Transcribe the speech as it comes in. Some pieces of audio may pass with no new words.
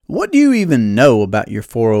What do you even know about your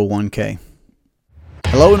 401k?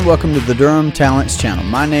 Hello and welcome to the Durham Talents channel.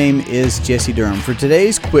 My name is Jesse Durham. For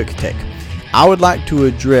today's quick take, I would like to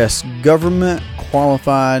address government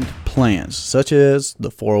qualified plans such as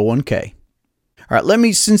the 401k. All right, let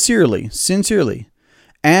me sincerely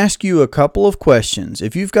ask you a couple of questions.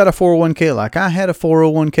 If you've got a 401k like I had a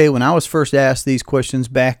 401k when I was first asked these questions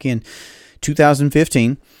back in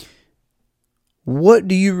 2015, what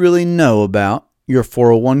do you really know about your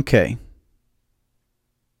 401k?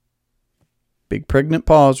 Big pregnant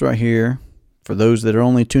pause right here. For those that are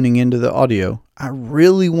only tuning into the audio, I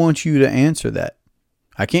really want you to answer that.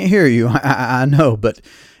 I can't hear you, I know, but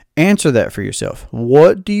answer that for yourself.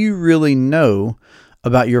 What do you really know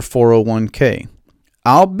about your 401k?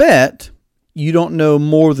 I'll bet you don't know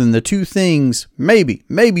more than the two things, maybe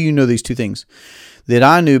you know these two things that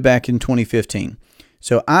I knew back in 2015.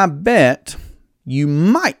 So I bet you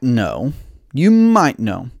might know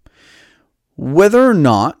whether or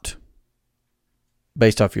not,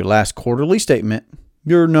 based off your last quarterly statement,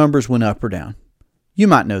 your numbers went up or down. You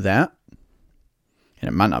might know that. And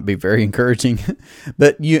it might not be very encouraging,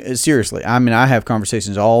 but seriously, I have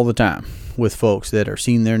conversations all the time with folks that are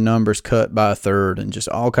seeing their numbers cut by a third and just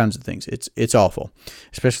all kinds of things. It's awful,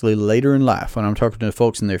 especially later in life when I'm talking to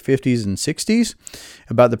folks in their 50s and 60s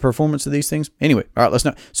about the performance of these things. Anyway, all right, let's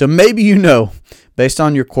know. So maybe you know, based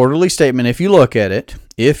on your quarterly statement, if you look at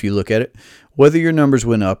it, whether your numbers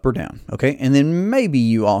went up or down, okay? And then maybe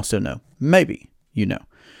you also know,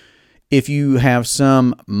 if you have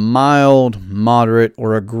some mild, moderate,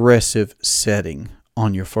 or aggressive setting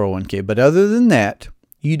on your 401k. But other than that,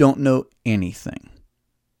 you don't know anything.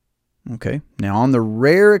 Okay? Now, on the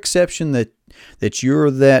rare exception that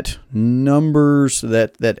you're that numbers,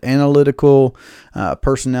 that analytical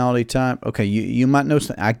personality type, okay, you might know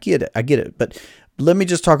something. I get it. But let me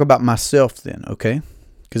just talk about myself then, okay?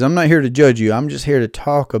 Because I'm not here to judge you. I'm just here to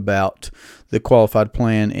talk about the qualified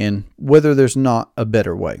plan and whether there's not a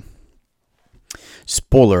better way.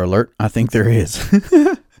 Spoiler alert, I think there is.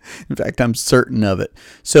 In fact, I'm certain of it.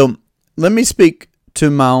 So let me speak to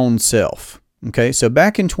my own self. Okay, so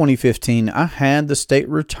back in 2015, I had the state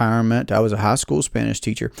retirement. I was a high school Spanish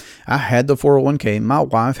teacher. I had the 401k. My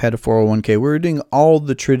wife had a 401k. We were doing all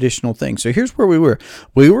the traditional things. So here's where we were.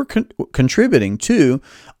 We were contributing to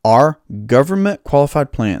our government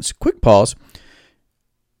qualified plans. Quick pause.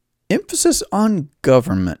 Emphasis on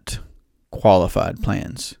government qualified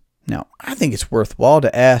plans. Now, I think it's worthwhile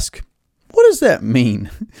to ask, what does that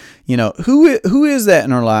mean? Who is that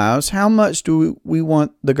in our lives? How much do we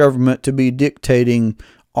want the government to be dictating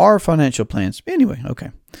our financial plans? Anyway,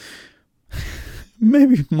 okay.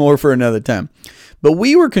 Maybe more for another time. But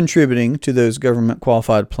we were contributing to those government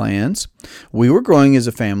qualified plans. We were growing as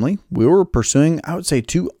a family. We were pursuing, I would say,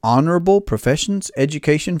 two honorable professions: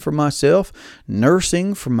 education for myself,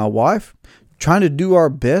 nursing for my wife. Trying to do our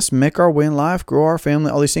best, make our way in life, grow our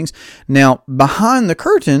family, all these things. Now, behind the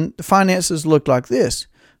curtain, the finances looked like this.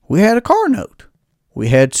 We had a car note. We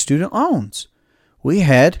had student loans. We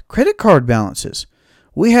had credit card balances.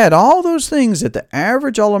 We had all those things that the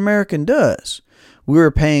average All-American does. We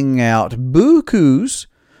were paying out bukus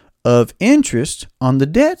of interest on the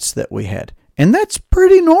debts that we had. And that's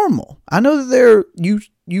pretty normal. I know that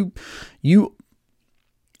you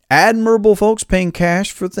admirable folks paying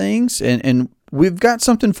cash for things, and we've got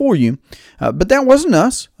something for you. But that wasn't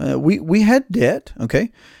us. We had debt,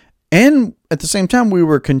 okay? And at the same time, we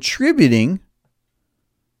were contributing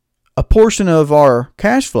a portion of our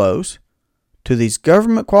cash flows to these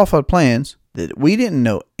government qualified plans that we didn't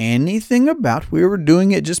know anything about. We were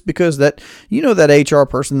doing it just because that HR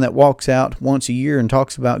person that walks out once a year and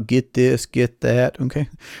talks about get this, get that, okay?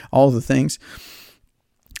 All the things.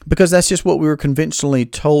 Because that's just what we were conventionally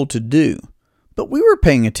told to do. But we were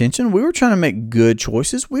paying attention. We were trying to make good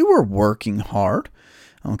choices. We were working hard.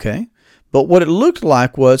 Okay. But what it looked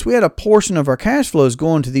like was we had a portion of our cash flows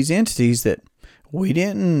going to these entities that we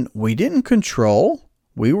didn't control.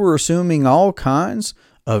 We were assuming all kinds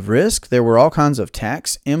of risk. There were all kinds of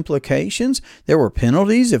tax implications. There were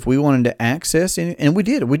penalties if we wanted to access any, and we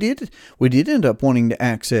did end up wanting to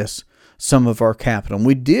access some of our capital. And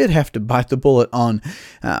we did have to bite the bullet on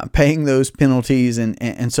paying those penalties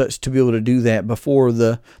and such to be able to do that before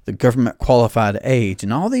the government qualified age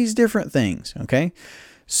and all these different things. Okay.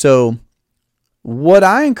 So what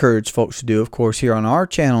I encourage folks to do, of course, here on our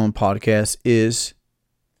channel and podcast is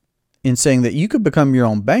in saying that you could become your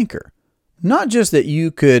own banker. Not just that you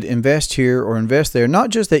could invest here or invest there, not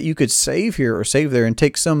just that you could save here or save there and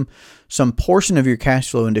take some portion of your cash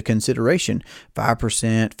flow into consideration,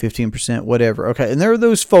 5%, 15%, whatever. Okay, and there are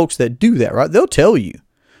those folks that do that, right? They'll tell you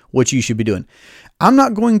what you should be doing. I'm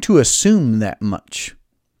not going to assume that much.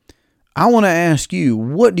 I want to ask you,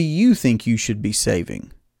 what do you think you should be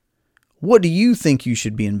saving? What do you think you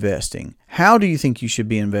should be investing? How do you think you should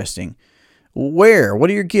be investing? Where? What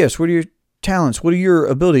are your gifts? What are your talents? What are your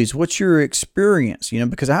abilities? What's your experience?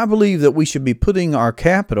 Because I believe that we should be putting our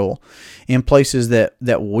capital in places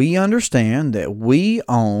that we understand, that we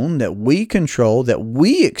own, that we control, that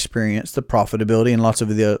we experience the profitability and lots of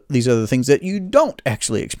these other things that you don't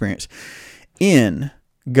actually experience in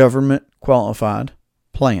government qualified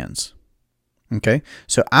plans. Okay,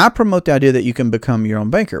 so I promote the idea that you can become your own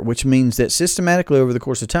banker, which means that systematically over the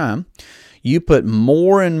course of time, you put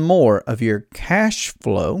more and more of your cash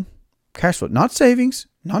flow, not savings,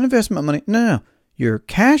 not investment money, no, your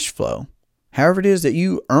cash flow, however it is that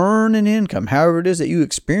you earn an income, however it is that you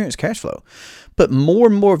experience cash flow, put more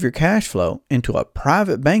and more of your cash flow into a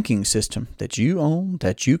private banking system that you own,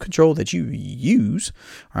 that you control, that you use,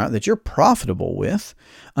 all right, that you're profitable with,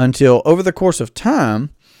 until over the course of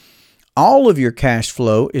time, all of your cash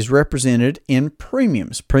flow is represented in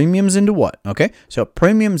premiums. Premiums into what? Okay, so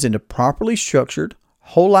premiums into properly structured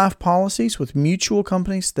whole life policies with mutual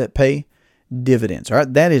companies that pay dividends. All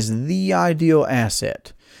right, that is the ideal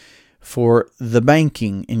asset for the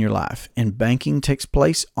banking in your life. And banking takes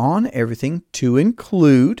place on everything to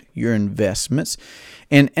include your investments.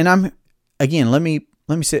 And I'm again, let me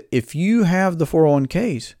say, if you have the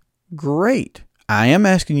 401ks, great. I am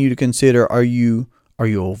asking you to consider, are you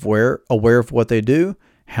aware of what they do,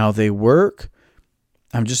 how they work?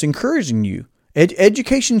 I'm just encouraging you.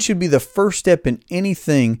 Education should be the first step in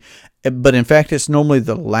anything, but in fact, it's normally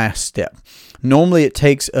the last step. Normally, it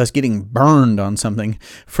takes us getting burned on something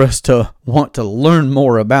for us to want to learn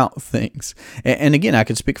more about things. And again, I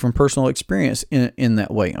can speak from personal experience in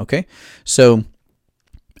that way, okay? So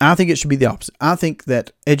I think it should be the opposite. I think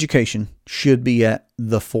that education should be at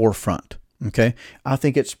the forefront. Okay, I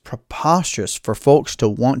think it's preposterous for folks to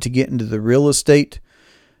want to get into the real estate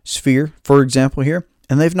sphere, for example, here,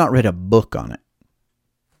 and they've not read a book on it.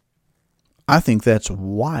 I think that's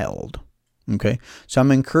wild. Okay, so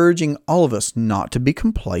I'm encouraging all of us not to be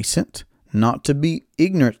complacent, not to be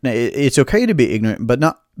ignorant. Now, it's okay to be ignorant,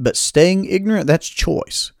 but staying ignorant, that's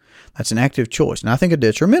choice. That's an active choice, and I think a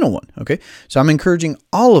detrimental one. Okay, so I'm encouraging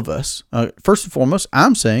all of us. First and foremost,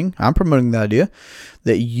 I'm promoting the idea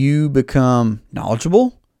that you become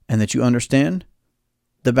knowledgeable and that you understand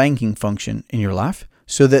the banking function in your life,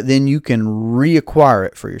 so that then you can reacquire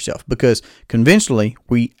it for yourself. Because conventionally,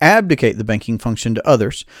 we abdicate the banking function to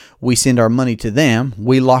others. We send our money to them.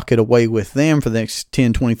 We lock it away with them for the next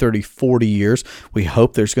 10, 20, 30, 40 years. We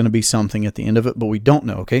hope there's going to be something at the end of it, but we don't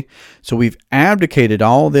know, okay? So we've abdicated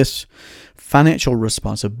all this financial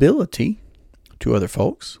responsibility to other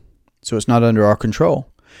folks, so it's not under our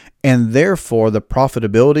control. And therefore, the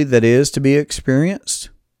profitability that is to be experienced,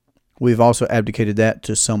 we've also abdicated that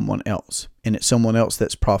to someone else. And it's someone else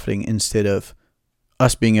that's profiting instead of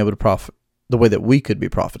us being able to profit the way that we could be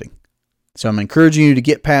profiting. So I'm encouraging you to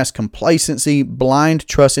get past complacency, blind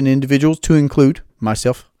trust in individuals, to include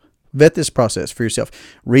myself. Vet this process for yourself.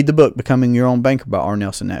 Read the book, Becoming Your Own Banker by R.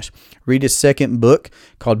 Nelson Nash. Read his second book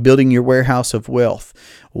called Building Your Warehouse of Wealth.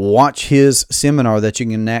 Watch his seminar that you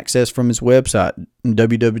can access from his website,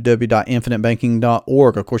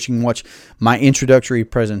 www.infinitebanking.org. Of course, you can watch my introductory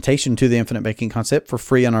presentation to the infinite banking concept for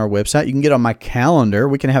free on our website. You can get on my calendar.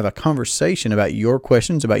 We can have a conversation about your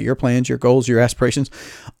questions, about your plans, your goals, your aspirations,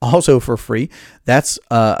 also for free. That's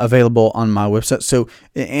available on my website. So,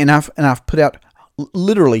 and I've put out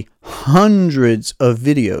literally hundreds of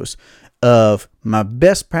videos of my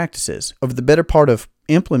best practices over the better part of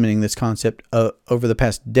implementing this concept over the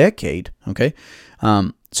past decade. Okay.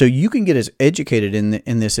 So you can get as educated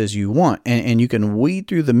in this as you want, and you can weed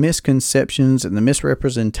through the misconceptions and the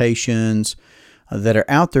misrepresentations that are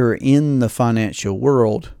out there in the financial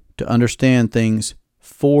world to understand things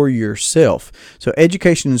for yourself. So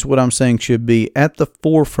education is what I'm saying should be at the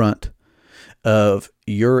forefront of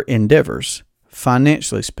your endeavors,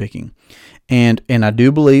 financially speaking. And I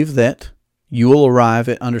do believe that you will arrive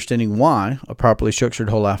at understanding why a properly structured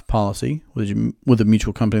whole life policy with a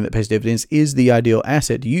mutual company that pays dividends is the ideal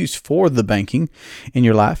asset to use for the banking in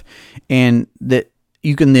your life, and that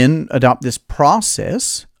you can then adopt this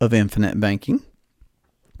process of infinite banking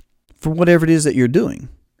for whatever it is that you're doing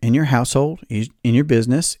in your household, in your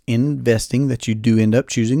business, in investing that you do end up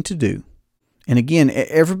choosing to do. And again,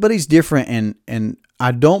 everybody's different, and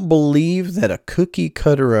I don't believe that a cookie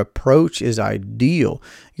cutter approach is ideal.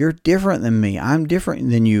 You're different than me. I'm different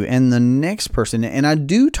than you and the next person. And I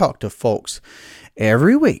do talk to folks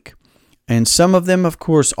every week. And some of them, of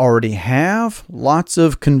course, already have lots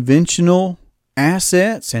of conventional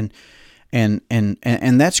assets, and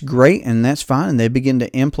that's great, and that's fine. And they begin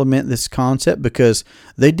to implement this concept because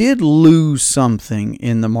they did lose something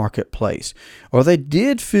in the marketplace, or they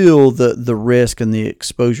did feel the risk and the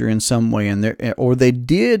exposure in some way, or they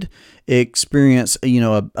did experience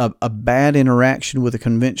a bad interaction with a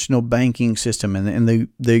conventional banking system, and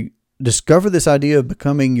they discover this idea of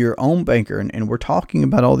becoming your own banker. And we're talking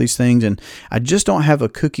about all these things, and I just don't have a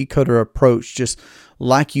cookie cutter approach, just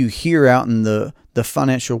like you hear out in the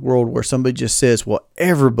financial world, where somebody just says, well,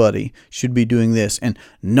 everybody should be doing this and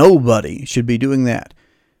nobody should be doing that.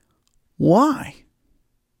 Why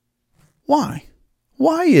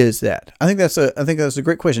is that? I think that's a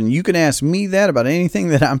great question. You can ask me that about anything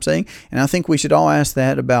that I'm saying, and I think we should all ask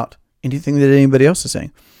that about anything that anybody else is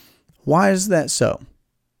saying. Why is that so?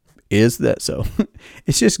 Is that so?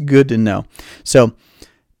 It's just good to know. So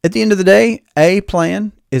at the end of the day, a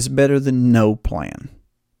plan is better than no plan.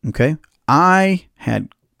 Okay? I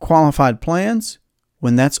had qualified plans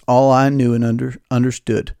when that's all I knew and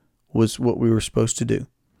understood was what we were supposed to do.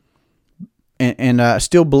 And I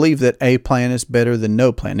still believe that a plan is better than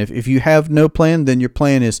no plan. If you have no plan, then your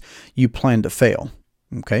plan is you plan to fail.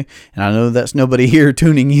 Okay? And I know that's nobody here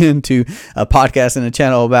tuning in to a podcast and a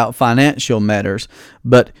channel about financial matters,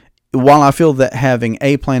 but while I feel that having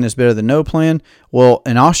a plan is better than no plan, well,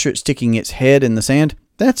 an ostrich sticking its head in the sand,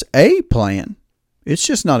 that's a plan. It's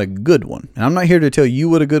just not a good one. And I'm not here to tell you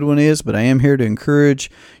what a good one is, but I am here to encourage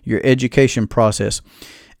your education process.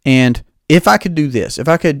 And if I could do this, if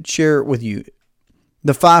I could share with you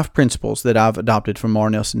the 5 principles that I've adopted from R.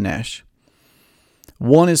 Nelson Nash.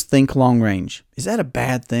 One is think long range. Is that a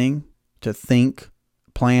bad thing to think,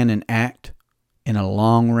 plan, and act in a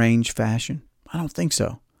long range fashion? I don't think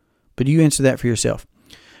so. But you answer that for yourself.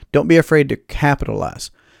 Don't be afraid to capitalize.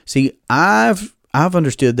 See, I've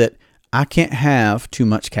understood that I can't have too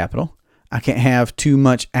much capital. I can't have too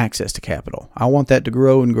much access to capital. I want that to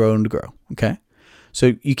grow and grow and grow. Okay?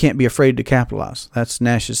 So you can't be afraid to capitalize. That's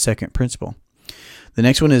Nash's second principle. The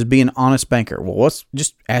next one is be an honest banker. Well,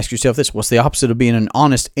 just ask yourself this. What's the opposite of being an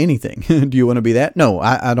honest anything? Do you want to be that? No,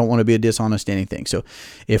 I don't want to be a dishonest anything. So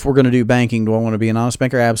if we're going to do banking, do I want to be an honest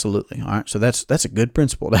banker? Absolutely. All right. So that's a good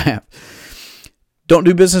principle to have. Don't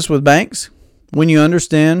do business with banks. When you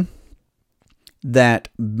understand that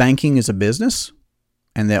banking is a business,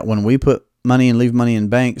 and that when we put money and leave money in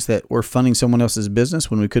banks, that we're funding someone else's business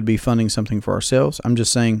when we could be funding something for ourselves. I'm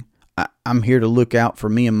just saying I'm here to look out for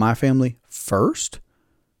me and my family first,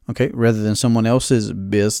 okay, rather than someone else's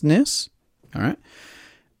business. All right.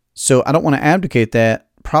 So I don't want to abdicate that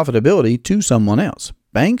profitability to someone else.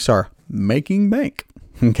 Banks are making bank.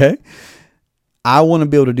 Okay. I want to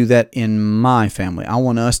be able to do that in my family. I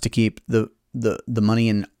want us to keep the money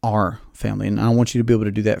in our family, and I want you to be able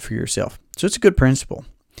to do that for yourself. So it's a good principle.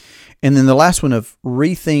 And then the last one of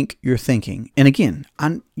rethink your thinking. And again,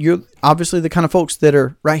 you're obviously the kind of folks that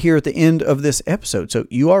are right here at the end of this episode. So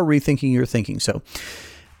you are rethinking your thinking. So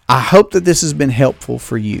I hope that this has been helpful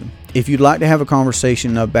for you. If you'd like to have a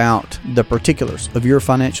conversation about the particulars of your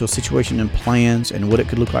financial situation and plans and what it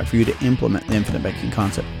could look like for you to implement the infinite banking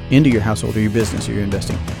concept into your household or your business or your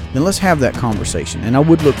investing, then let's have that conversation. And I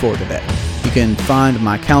would look forward to that. You can find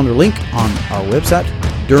my calendar link on our website,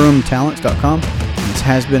 durhamtalents.com. This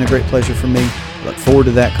has been a great pleasure for me. I look forward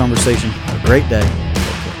to that conversation. Have a great day.